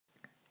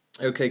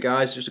Okay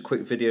guys, just a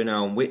quick video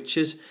now on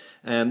witches.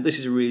 This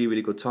is a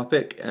really good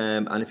topic,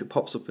 and if it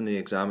pops up in the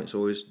exam it's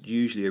always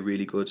usually a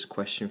really good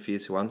question for you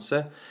to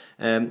answer.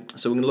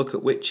 So we're going to look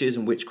at witches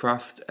and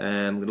witchcraft. We're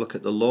going to look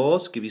at the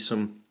laws, give you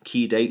some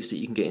key dates that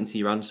you can get into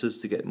your answers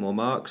to get more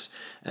marks.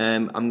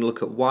 I'm going to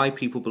look at why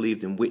people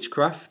believed in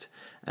witchcraft.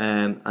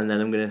 And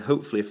then I'm going to,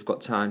 hopefully, if I've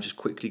got time, just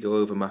quickly go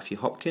over Matthew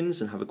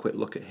Hopkins and have a quick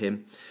look at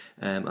him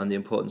and the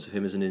importance of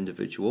him as an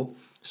individual.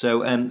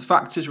 So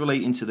factors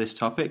relating to this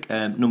topic.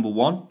 Number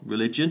one,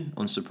 religion,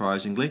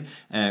 unsurprisingly.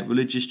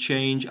 Religious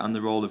change and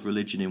the role of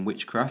religion in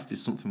witchcraft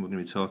is something we're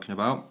going to be talking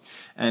about.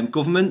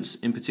 Governments,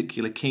 in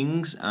particular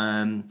kings,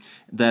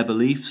 their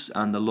beliefs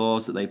and the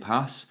laws that they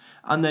pass.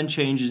 And then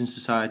changes in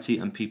society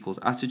and people's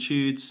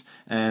attitudes.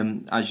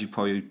 As you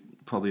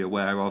probably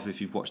aware of if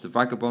you've watched the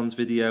Vagabonds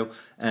video,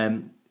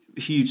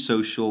 huge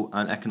social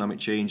and economic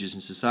changes in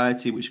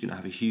society which are going to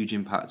have a huge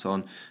impact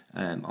on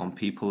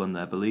people and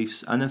their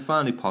beliefs. And then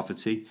finally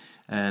poverty.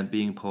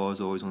 Being poor is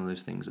always one of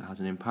those things that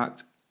has an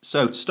impact.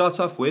 So to start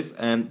off with,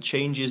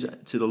 changes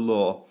to the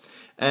law.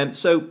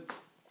 So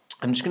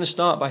I'm just going to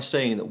start by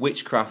saying that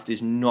witchcraft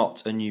is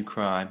not a new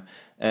crime,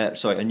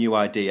 a new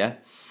idea.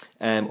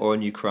 Or a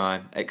new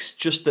crime. It's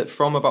just that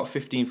from about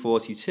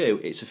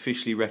 1542 it's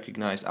officially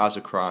recognised as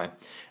a crime.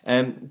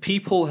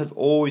 People have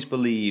always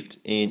believed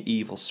in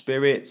evil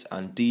spirits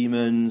and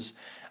demons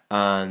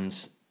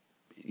and,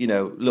 you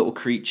know, little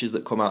creatures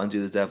that come out and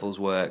do the devil's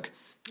work.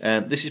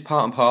 This is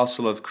part and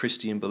parcel of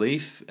Christian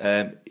belief.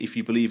 If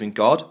you believe in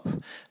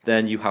God,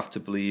 then you have to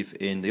believe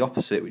in the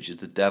opposite, which is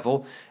the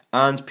devil.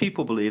 And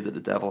people believe that the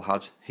devil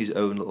had his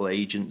own little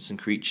agents and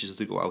creatures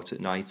that go out at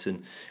night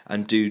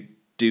and do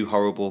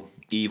horrible,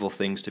 evil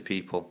things to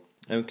people.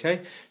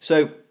 Okay, so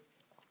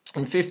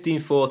in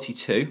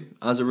 1542,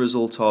 as a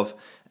result of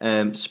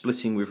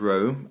splitting with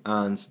Rome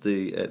and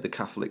the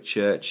Catholic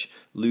Church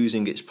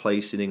losing its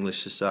place in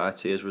English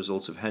society as a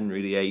result of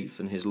Henry VIII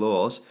and his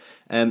laws,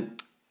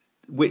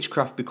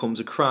 witchcraft becomes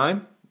a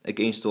crime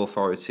against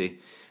authority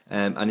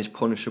and is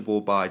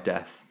punishable by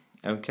death.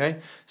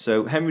 Okay,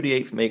 so Henry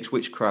VIII makes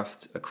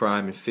witchcraft a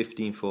crime in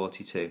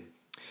 1542.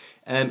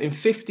 In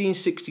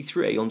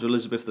 1563, under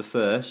Elizabeth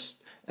I,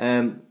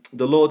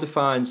 the law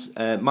defines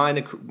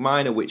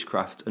minor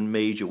witchcraft and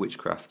major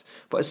witchcraft,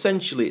 but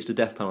essentially it's the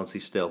death penalty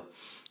still.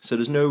 So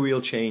there's no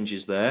real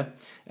changes there.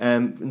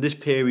 This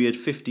period,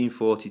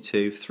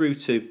 1542 through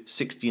to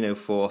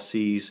 1604,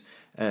 sees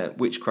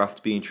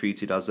witchcraft being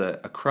treated as a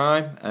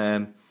crime,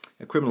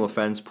 a criminal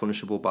offence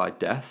punishable by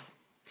death.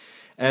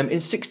 In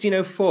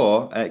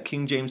 1604,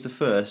 King James I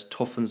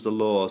toughens the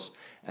laws,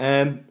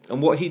 and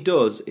what he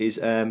does is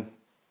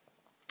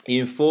he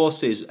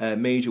enforces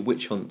major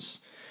witch hunts.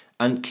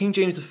 And King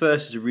James I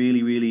is a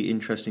really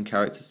interesting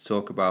character to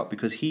talk about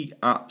because he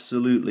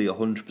absolutely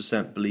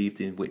 100%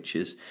 believed in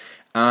witches.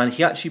 And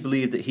he actually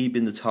believed that he'd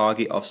been the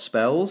target of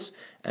spells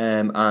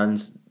and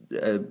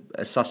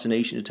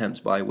assassination attempts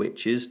by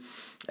witches,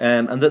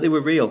 and that they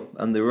were real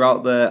and they were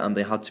out there and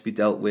they had to be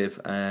dealt with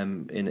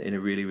in a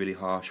really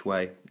harsh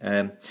way.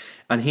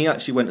 And he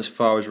actually went as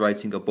far as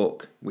writing a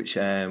book which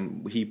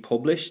he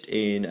published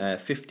in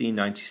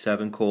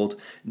 1597 called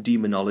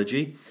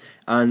Demonology.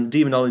 And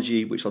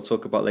demonology, which I'll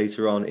talk about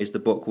later on, is the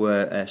book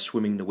where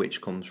swimming the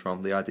witch comes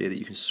from, the idea that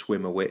you can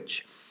swim a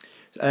witch.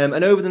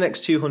 And over the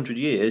next 200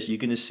 years, you're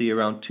going to see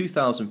around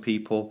 2,000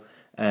 people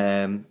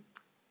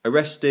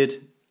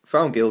arrested,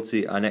 found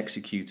guilty, and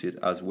executed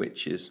as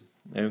witches.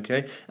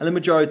 Okay, and the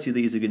majority of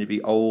these are going to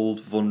be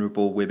old,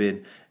 vulnerable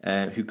women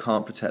who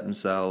can't protect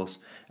themselves,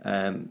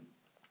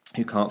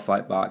 who can't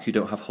fight back, who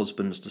don't have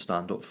husbands to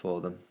stand up for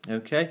them.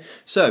 Okay,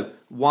 so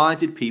why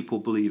did people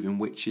believe in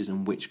witches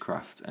and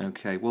witchcraft?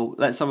 Okay, well,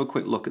 let's have a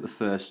quick look at the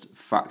first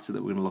factor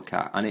that we're going to look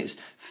at, and it's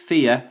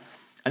fear,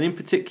 and in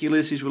particular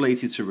this is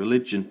related to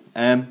religion.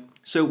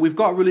 So we've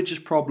got religious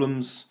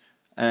problems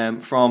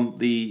from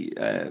the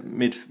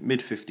mid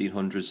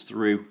 1500s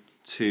through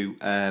to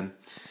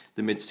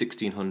the mid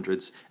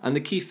 1600s, and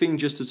the key thing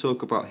just to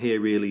talk about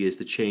here really is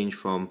the change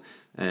from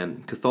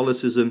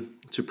Catholicism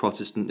to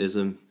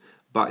Protestantism,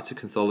 back to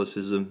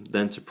Catholicism,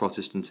 then to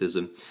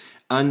Protestantism.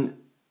 And,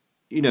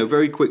 you know,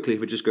 very quickly, if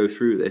we just go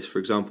through this, for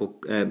example,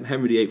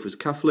 Henry VIII was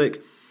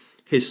Catholic,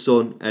 his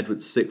son,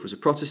 Edward VI, was a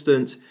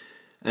Protestant.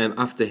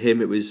 After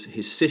him, it was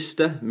his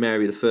sister,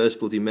 Mary I,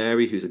 Bloody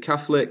Mary, who's a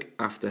Catholic.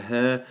 After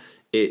her,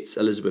 it's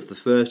Elizabeth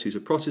I, who's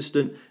a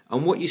Protestant.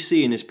 And what you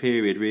see in this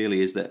period,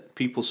 really, is that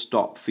people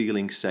stop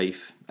feeling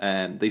safe.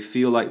 They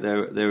feel like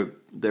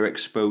they're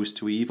exposed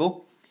to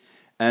evil.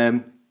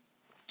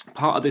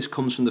 Part of this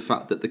comes from the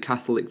fact that the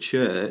Catholic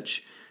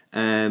Church,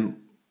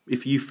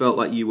 if you felt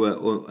like you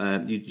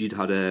were you'd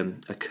had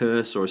a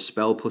curse or a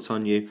spell put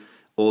on you,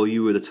 or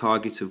you were the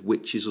target of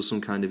witches or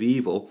some kind of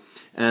evil,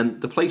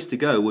 the place to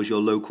go was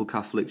your local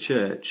Catholic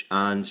Church,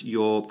 and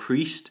your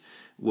priest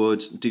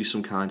would do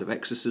some kind of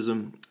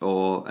exorcism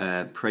or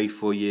pray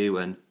for you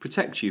and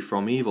protect you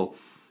from evil.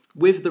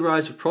 With the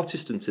rise of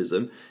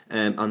Protestantism,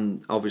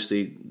 and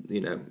obviously, you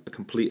know, a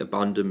complete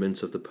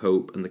abandonment of the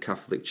Pope and the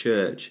Catholic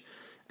Church,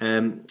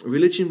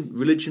 Religion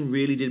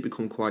really did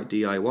become quite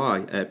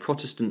DIY.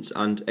 Protestants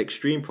and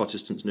extreme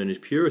Protestants, known as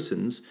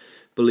Puritans,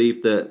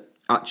 believed that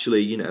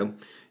actually,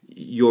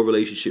 your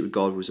relationship with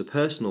God was a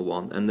personal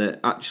one, and that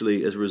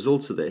actually, as a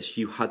result of this,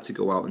 you had to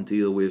go out and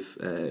deal with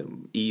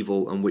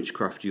evil and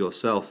witchcraft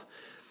yourself.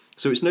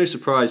 So it's no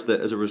surprise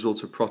that as a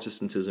result of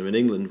Protestantism in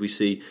England, we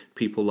see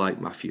people like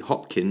Matthew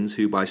Hopkins,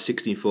 who by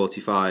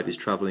 1645 is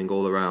travelling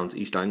all around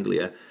East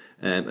Anglia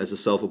as a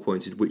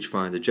self-appointed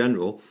witch-finder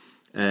general,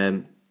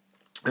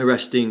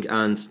 arresting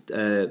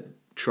and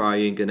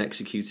trying and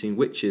executing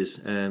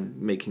witches,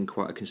 making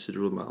quite a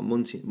considerable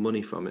amount of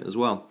money from it as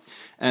well.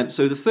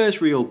 So the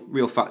first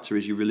real factor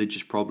is your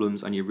religious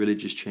problems and your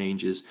religious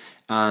changes,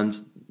 and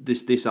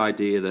this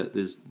idea that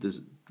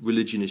there's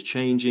religion is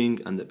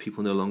changing and that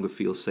people no longer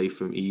feel safe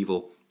from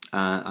evil,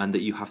 and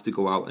that you have to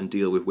go out and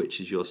deal with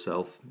witches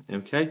yourself.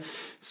 Okay.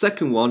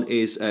 Second one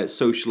is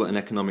social and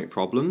economic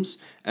problems,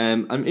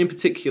 and in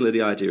particular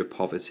the idea of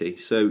poverty.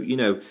 So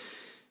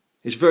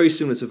it's very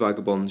similar to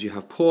vagabonds. You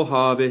have poor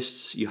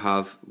harvests, you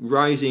have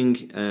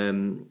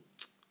rising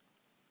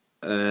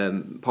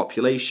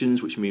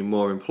populations, which mean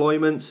more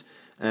employment,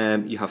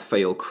 you have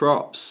failed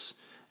crops,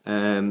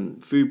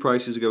 food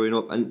prices are going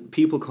up, and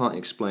people can't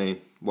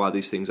explain why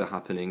these things are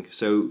happening.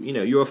 So,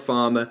 you're a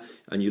farmer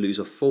and you lose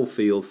a full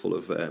field full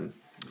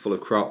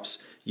of crops,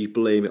 you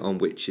blame it on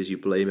witches, you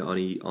blame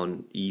it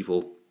on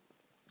evil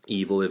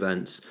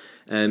events.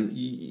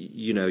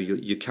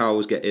 Your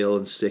cows get ill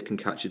and sick and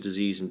catch a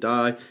disease and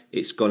die.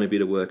 It's going to be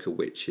the work of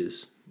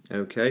witches.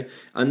 Okay,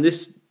 and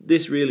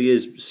this really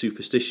is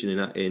superstition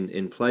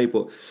in play,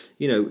 but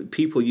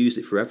people use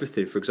it for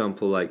everything. For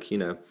example, like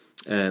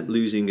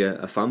losing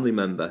a family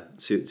member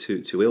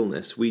to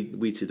illness.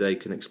 We today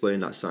can explain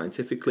that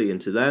scientifically,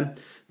 and to them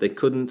they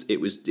couldn't. It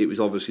was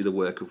obviously the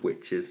work of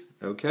witches.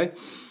 Okay.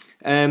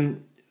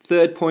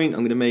 Third point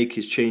I'm going to make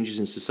is changes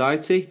in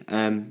society.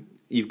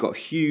 You've got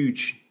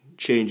huge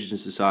changes in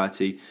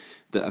society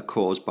that are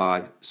caused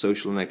by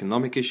social and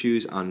economic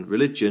issues and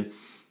religion.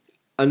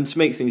 And to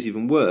make things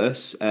even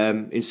worse,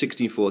 in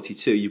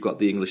 1642 you've got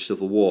the English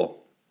Civil War,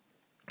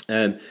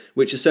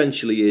 which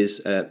essentially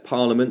is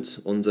Parliament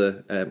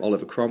under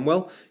Oliver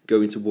Cromwell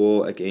going to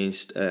war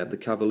against the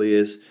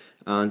Cavaliers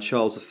and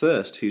Charles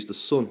I, who's the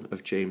son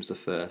of James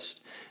I.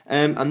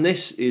 And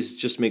this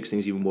just makes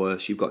things even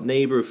worse. You've got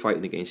neighbour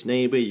fighting against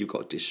neighbour, you've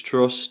got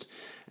distrust.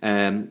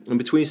 And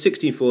between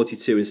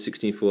 1642 and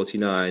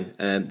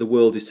 1649, the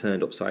world is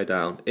turned upside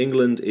down.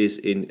 England is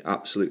in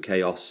absolute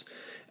chaos.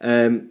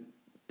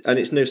 And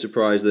it's no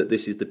surprise that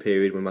this is the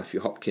period when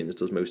Matthew Hopkins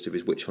does most of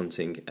his witch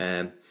hunting.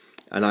 And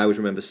I would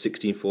remember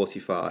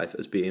 1645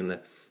 as being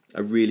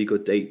a really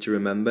good date to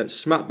remember. It's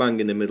smack bang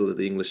in the middle of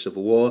the English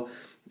Civil War.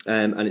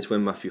 And it's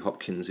when Matthew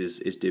Hopkins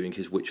is doing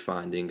his witch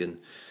finding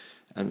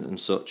and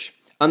such.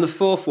 And the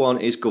fourth one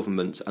is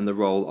government and the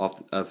role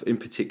of in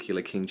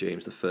particular, King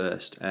James I.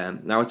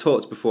 Now, I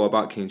talked before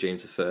about King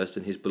James I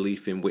and his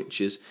belief in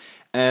witches.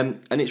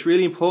 And it's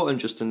really important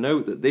just to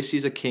note that this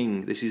is a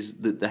king, this is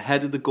the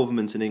head of the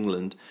government in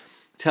England,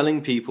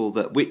 telling people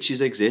that witches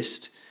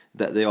exist,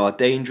 that they are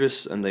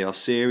dangerous and they are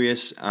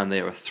serious and they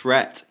are a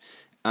threat,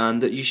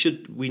 and that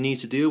we need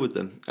to deal with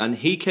them. And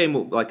he came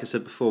up, like I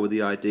said before, with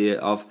the idea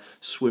of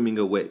swimming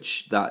a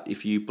witch, that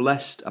if you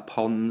blessed a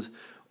pond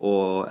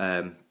or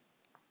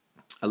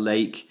a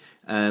lake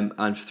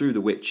and through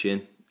the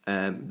witching,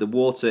 the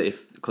water,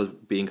 because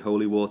being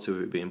holy water,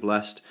 with it being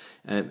blessed,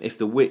 if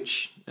the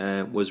witch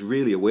was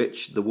really a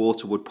witch, the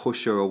water would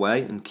push her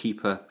away and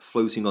keep her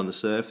floating on the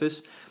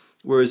surface.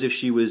 Whereas if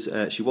she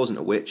wasn't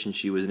a witch and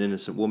she was an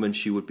innocent woman,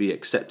 she would be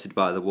accepted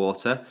by the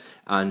water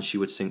and she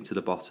would sink to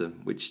the bottom,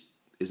 which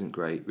isn't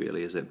great,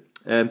 really, is it?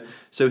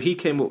 So he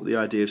came up with the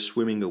idea of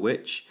swimming a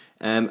witch,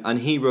 and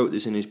he wrote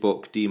this in his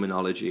book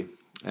Demonology.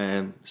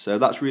 So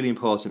that's really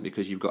important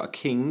because you've got a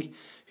king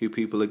who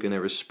people are going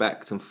to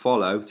respect and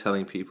follow,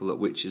 telling people that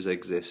witches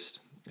exist.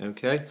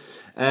 Okay.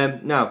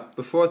 Now,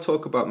 before I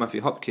talk about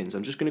Matthew Hopkins,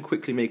 I'm just going to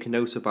quickly make a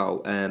note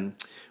about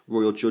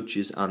royal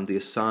judges and the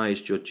assize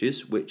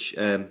judges, which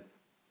I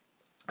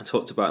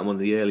talked about in one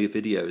of the earlier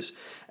videos.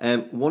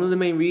 One of the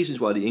main reasons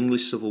why the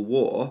English Civil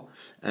War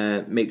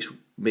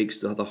makes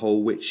the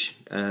whole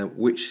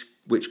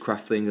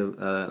witchcraft thing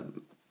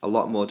a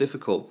lot more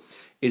difficult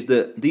is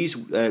that these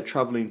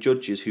travelling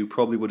judges who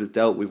probably would have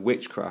dealt with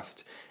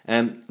witchcraft,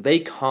 they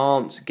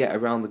can't get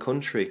around the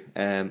country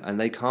and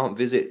they can't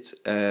visit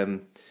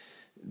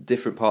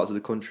different parts of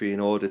the country in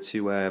order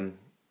to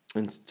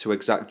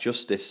exact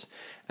justice.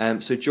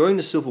 So during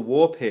the Civil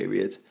War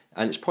period,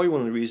 and it's probably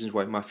one of the reasons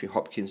why Matthew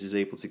Hopkins is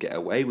able to get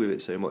away with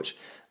it so much,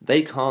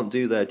 they can't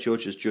do their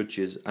job as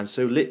judges, and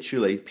so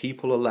literally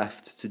people are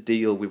left to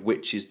deal with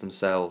witches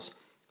themselves.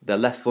 They're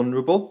left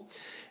vulnerable,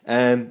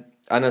 and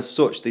as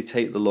such they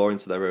take the law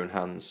into their own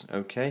hands.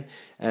 Okay,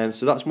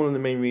 so that's one of the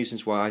main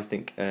reasons why I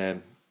think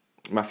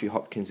Matthew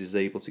Hopkins is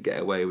able to get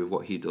away with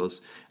what he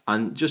does.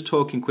 And just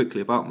talking quickly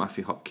about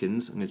Matthew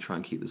Hopkins, I'm going to try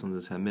and keep this under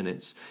 10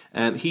 minutes.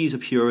 He's a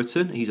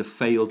Puritan, he's a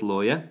failed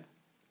lawyer.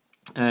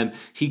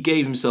 He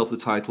gave himself the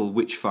title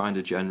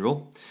Witchfinder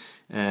General.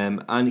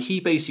 And he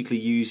basically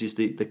uses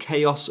the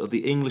chaos of the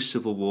English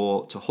Civil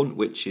War to hunt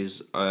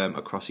witches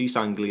across East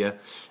Anglia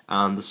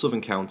and the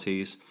southern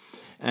counties.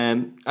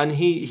 And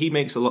he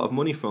makes a lot of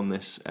money from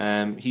this.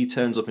 He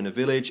turns up in a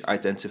village,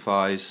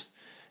 identifies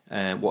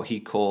what he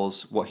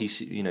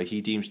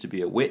deems to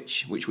be a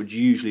witch, which would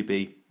usually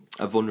be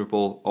a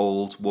vulnerable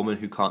old woman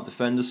who can't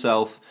defend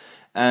herself,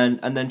 and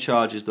then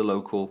charges the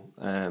local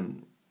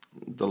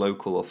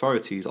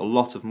authorities a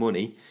lot of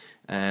money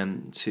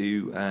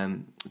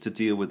to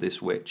deal with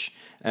this witch.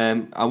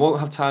 I won't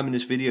have time in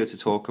this video to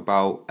talk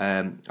about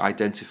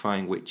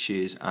identifying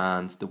witches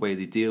and the way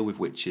they deal with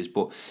witches,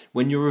 but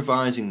when you're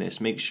revising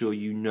this, make sure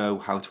you know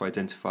how to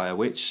identify a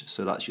witch.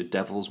 So that's your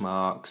devil's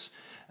marks,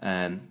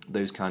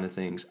 those kind of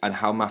things, and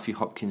how Matthew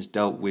Hopkins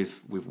dealt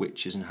with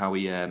witches and how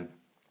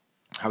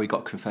he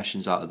got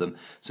confessions out of them.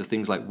 So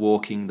things like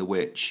walking the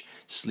witch,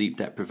 sleep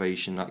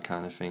deprivation, that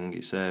kind of thing.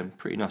 It's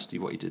pretty nasty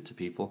what he did to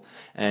people.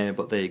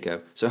 But there you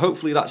go. So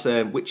hopefully that's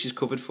witches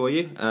covered for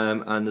you,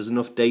 and there's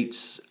enough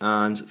dates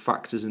and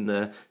factors in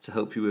there to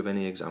help you with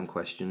any exam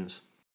questions.